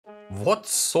What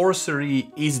sorcery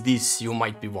is this, you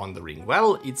might be wondering?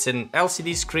 Well, it's an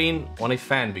LCD screen on a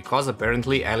fan, because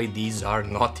apparently LEDs are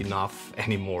not enough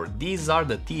anymore. These are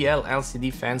the TL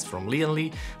LCD fans from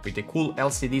Lian with a cool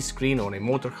LCD screen on a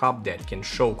motor hub that can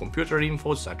show computer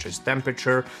info such as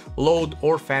temperature, load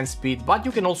or fan speed, but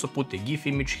you can also put a GIF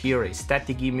image here, a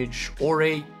static image or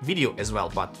a video as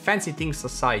well. But fancy things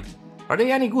aside, are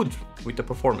they any good with the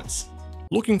performance?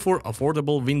 Looking for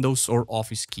affordable Windows or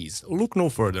Office keys? Look no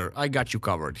further, I got you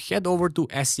covered. Head over to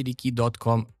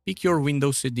scdkey.com, pick your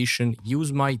Windows edition,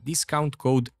 use my discount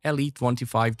code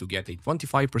LE25 to get a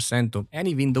 25% on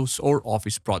any Windows or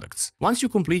Office products. Once you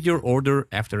complete your order,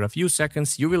 after a few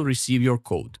seconds you will receive your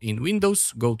code. In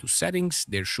Windows, go to Settings,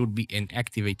 there should be an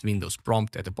Activate Windows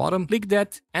prompt at the bottom. Click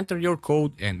that, enter your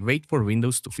code and wait for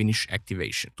Windows to finish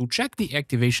activation. To check the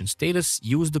activation status,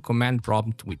 use the command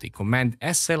prompt with a command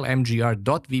slmgr.vbs/xpr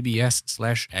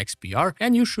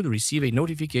and you should receive a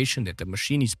notification that the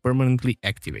machine is permanently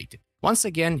activated. Once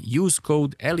again, use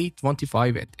code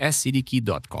LE25 at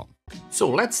scdkey.com. So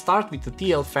let's start with the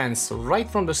TL fans. Right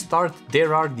from the start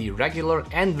there are the regular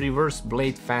and reverse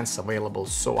blade fans available,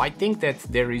 so I think that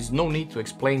there is no need to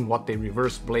explain what a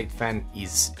reverse blade fan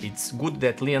is. It's good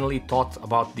that Lian thought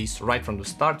about this right from the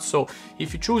start, so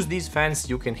if you choose these fans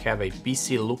you can have a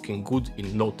PC looking good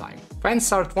in no time.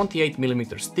 Fans are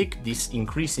 28mm thick. This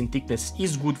increase in thickness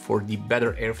is good for the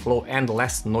better airflow and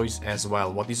less noise as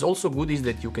well. What is also good is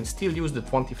that you can still use the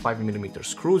 25mm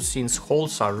screws, since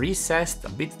holes are recessed a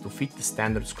bit to fit the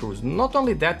standard screws. Not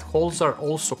only that, holes are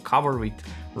also covered with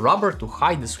rubber to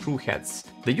hide the screw heads.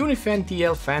 The Unifan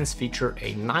TL fans feature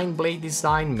a 9-blade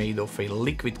design made of a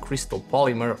liquid crystal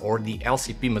polymer or the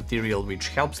LCP material, which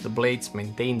helps the blades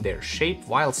maintain their shape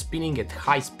while spinning at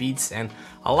high speeds and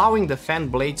allowing the fan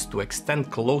blades to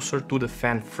extend closer to the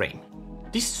fan frame.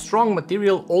 This strong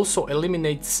material also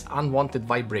eliminates unwanted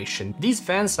vibration. These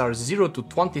fans are 0 to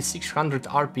 2600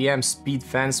 RPM speed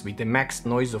fans with a max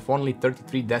noise of only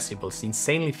 33 decibels,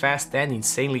 insanely fast and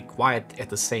insanely quiet at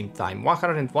the same time.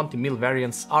 120mm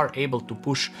variants are able to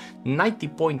push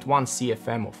 90.1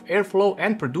 CFM of airflow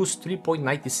and produce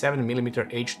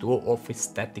 3.97mm H2O of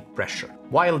static pressure,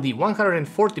 while the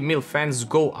 140mm fans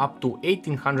go up to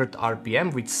 1800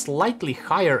 RPM with slightly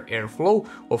higher airflow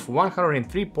of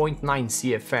 103.9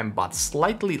 CFM, but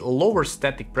slightly lower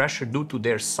static pressure due to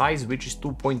their size, which is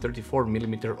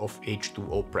 2.34mm of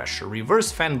H2O pressure.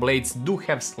 Reverse fan blades do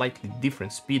have slightly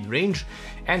different speed range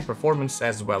and performance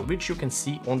as well, which you can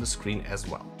see on the screen as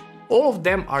well. All of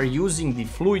them are using the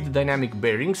fluid dynamic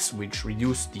bearings, which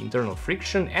reduce the internal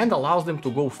friction and allows them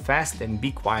to go fast and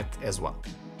be quiet as well.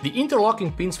 The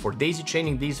interlocking pins for daisy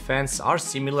chaining these fans are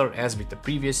similar as with the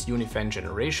previous Unifan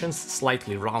generations,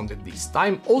 slightly rounded this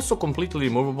time, also completely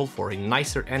removable for a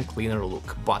nicer and cleaner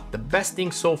look. But the best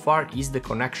thing so far is the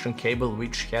connection cable,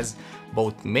 which has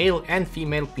both male and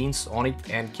female pins on it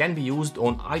and can be used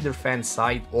on either fan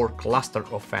side or cluster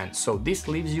of fans. So this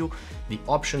leaves you the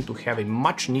option to have a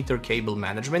much neater cable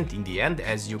management in the end,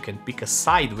 as you can pick a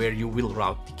side where you will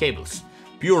route the cables.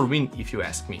 Pure win if you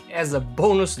ask me. As a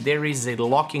bonus, there is a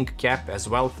locking cap as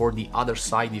well for the other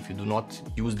side if you do not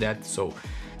use that, so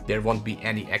there won't be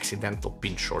any accidental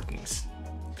pin shortenings.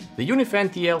 The Unifan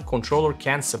TL controller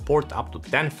can support up to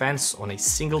 10 fans on a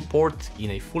single port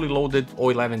in a fully loaded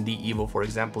O11D Evo, for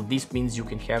example. This means you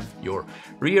can have your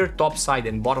rear, top side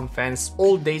and bottom fans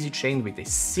all daisy chained with a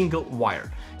single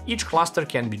wire. Each cluster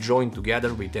can be joined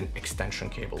together with an extension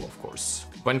cable, of course.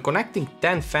 When connecting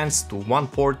 10 fans to one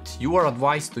port, you are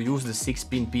advised to use the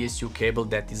 6-pin PSU cable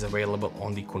that is available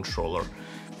on the controller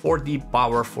for the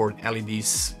power for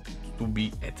LEDs to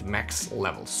be at max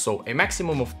levels. So a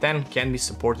maximum of 10 can be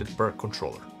supported per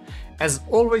controller. As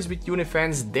always with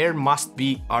Unifans, there must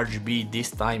be RGB.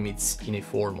 This time it's in a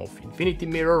form of infinity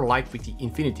mirror, like with the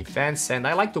Infinity fans, and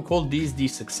I like to call these the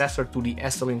successor to the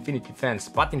SL Infinity fans,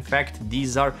 but in fact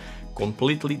these are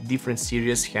completely different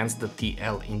series, hence the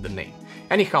TL in the name.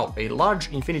 Anyhow, a large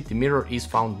infinity mirror is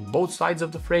found on both sides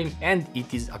of the frame and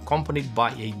it is accompanied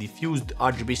by a diffused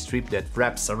RGB strip that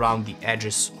wraps around the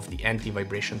edges of the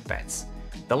anti-vibration pads.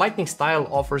 The lightning style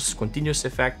offers continuous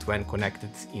effect when connected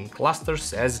in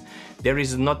clusters, as there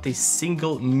is not a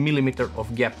single millimeter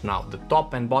of gap now. The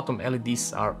top and bottom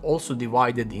LEDs are also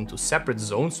divided into separate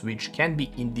zones, which can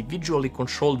be individually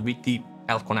controlled with the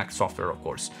L-Connect software, of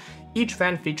course. Each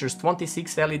fan features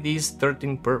 26 LEDs,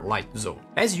 13 per light zone.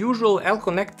 As usual,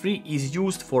 L-Connect 3 is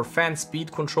used for fan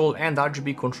speed control and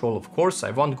RGB control, of course.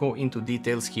 I won't go into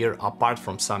details here apart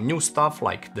from some new stuff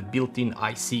like the built-in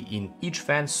IC in each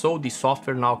fan, so the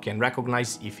software now can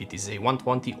recognize if it is a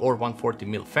 120 or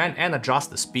 140mm fan and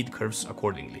adjust the speed curves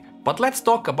accordingly. But let's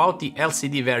talk about the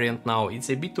LCD variant now. It's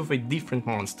a bit of a different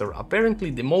monster. Apparently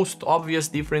the most obvious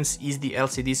difference is the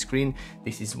LCD screen.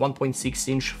 This is 1.6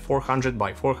 inch 400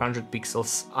 by 400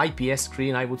 pixels IPS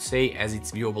screen, I would say, as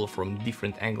it's viewable from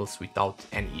different angles without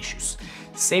any issues.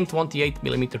 Same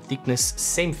 28mm thickness,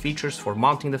 same features for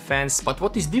mounting the fans, but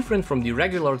what is different from the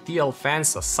regular TL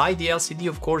fans, aside the LCD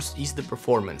of course, is the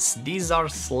performance. These are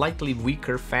slightly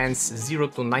weaker fans, 0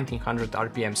 to 1900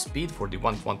 RPM speed for the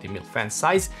 120mm fan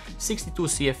size, 62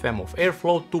 CFM of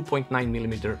airflow,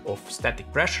 2.9mm of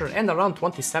static pressure and around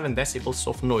 27 decibels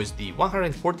of noise. The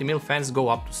 140mm fans go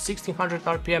up to 1600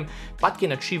 RPM but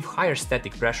can achieve higher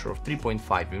static pressure of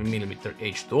 3.5mm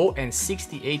H2O and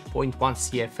 68.1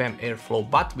 CFM airflow,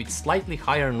 but with slightly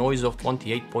higher noise of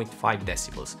 28.5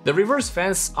 decibels. The reverse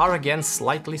fans are again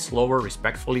slightly slower,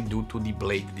 respectively, due to the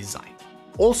blade design.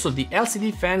 Also, the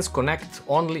LCD fans connect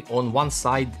only on one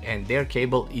side and their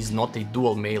cable is not a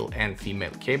dual male and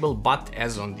female cable, but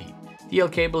as on the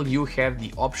TL cable you have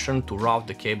the option to route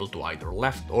the cable to either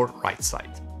left or right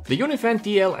side. The Unifan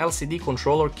TL LCD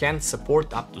controller can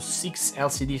support up to 6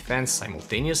 LCD fans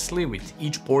simultaneously, with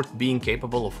each port being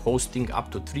capable of hosting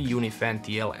up to 3 Unifan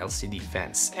TL LCD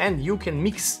fans. And you can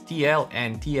mix TL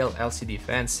and TL LCD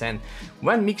fans, and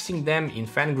when mixing them in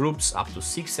fan groups, up to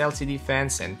 6 LCD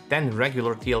fans and 10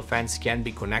 regular TL fans can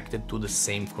be connected to the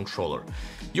same controller.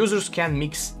 Users can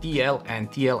mix TL and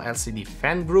TL LCD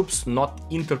fan groups, not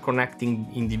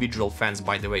interconnecting individual fans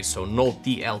by the way, so no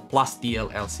TL plus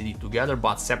TL LCD together,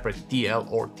 but separate TL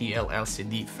or TL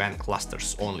LCD fan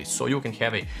clusters only, so you can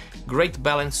have a great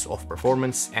balance of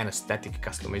performance and aesthetic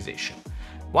customization.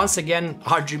 Once again,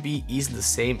 RGB is the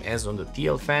same as on the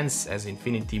TL fans, as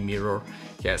Infinity Mirror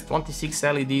has 26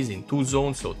 LEDs in 2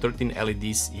 zones, so 13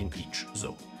 LEDs in each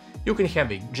zone. You can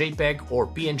have a JPEG or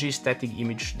PNG static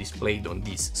image displayed on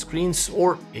these screens,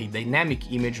 or a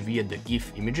dynamic image via the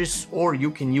GIF images, or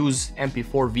you can use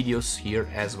MP4 videos here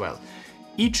as well.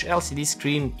 Each LCD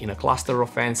screen in a cluster of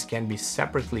fans can be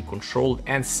separately controlled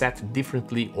and set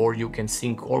differently, or you can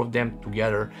sync all of them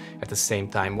together at the same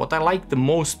time. What I like the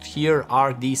most here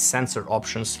are these sensor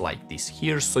options like this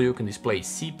here, so you can display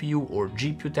CPU or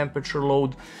GPU temperature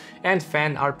load and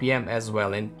fan RPM as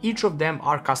well, and each of them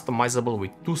are customizable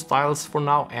with 2 styles for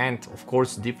now, and of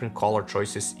course different color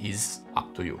choices is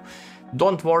up to you.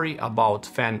 Don't worry about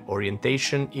fan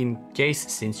orientation in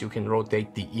case, since you can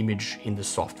rotate the image in the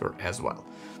software as well.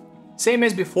 Same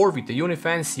as before with the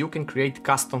Unifans, you can create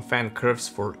custom fan curves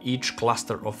for each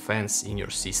cluster of fans in your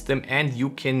system, and you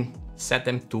can set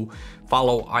them to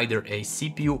follow either a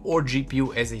CPU or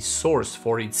GPU as a source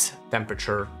for its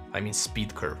temperature,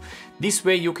 speed curve. This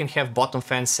way you can have bottom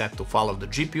fans set to follow the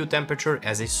GPU temperature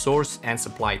as a source and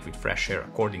supply it with fresh air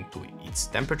according to its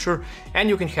temperature, and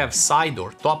you can have side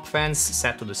or top fans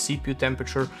set to the CPU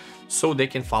temperature so they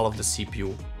can follow the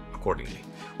CPU accordingly.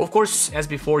 Of course, as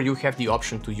before, you have the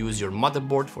option to use your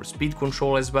motherboard for speed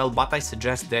control as well, but I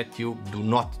suggest that you do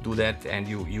not do that and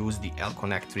you use the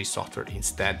L-Connect 3 software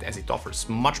instead, as it offers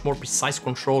much more precise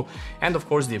control and of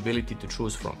course the ability to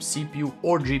choose from CPU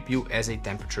or GPU as a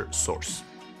temperature source.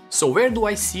 So where do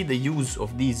I see the use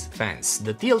of these fans?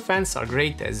 The TL fans are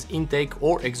great as intake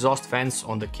or exhaust fans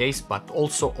on the case, but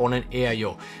also on an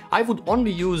AIO. I would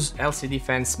only use LCD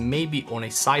fans maybe on a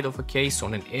side of a case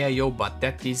on an AIO, but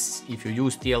that is if you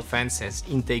use TL fans as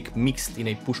intake mixed in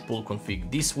a push-pull config.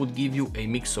 This would give you a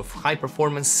mix of high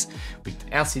performance with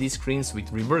LCD screens with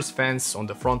reverse fans on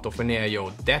the front of an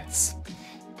AIO. That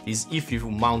is if you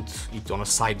mount it on a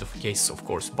side of a case, of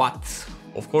course, but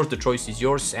of course the choice is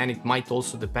yours, and it might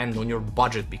also depend on your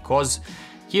budget, because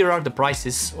here are the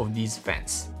prices of these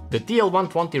fans. The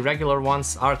TL120 regular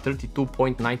ones are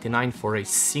 $32.99 for a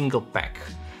single pack,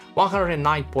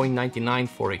 $109.99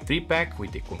 for a 3-pack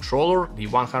with a controller. The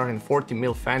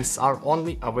 140mm fans are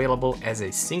only available as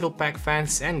a single pack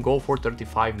fans and go for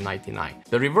 $35.99.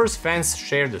 The reverse fans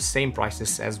share the same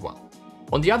prices as well.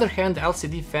 On the other hand,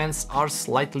 LCD fans are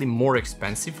slightly more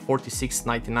expensive,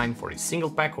 $46.99 for a single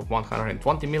pack of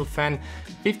 120mm fan,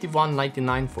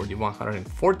 $51.99 for the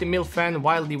 140mm fan,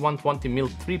 while the 120mm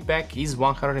 3-pack is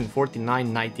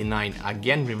 $149.99.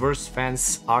 Again, reverse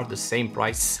fans are the same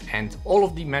price, and all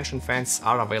of the mentioned fans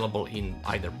are available in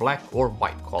either black or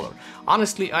white color.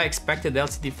 Honestly, I expected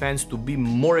LCD fans to be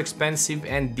more expensive,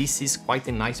 and this is quite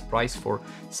a nice price for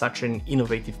such an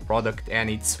innovative product, and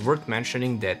it's worth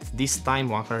mentioning that this time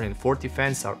 140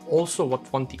 fans are also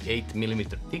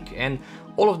 28mm thick, and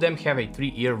all of them have a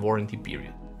 3-year warranty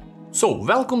period. So,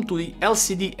 welcome to the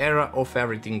LCD era of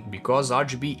everything, because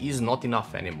RGB is not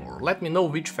enough anymore. Let me know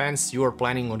which fans you are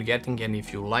planning on getting, and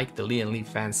if you like the Lian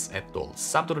fans at all.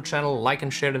 Sub to the channel, like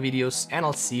and share the videos, and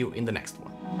I'll see you in the next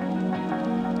one.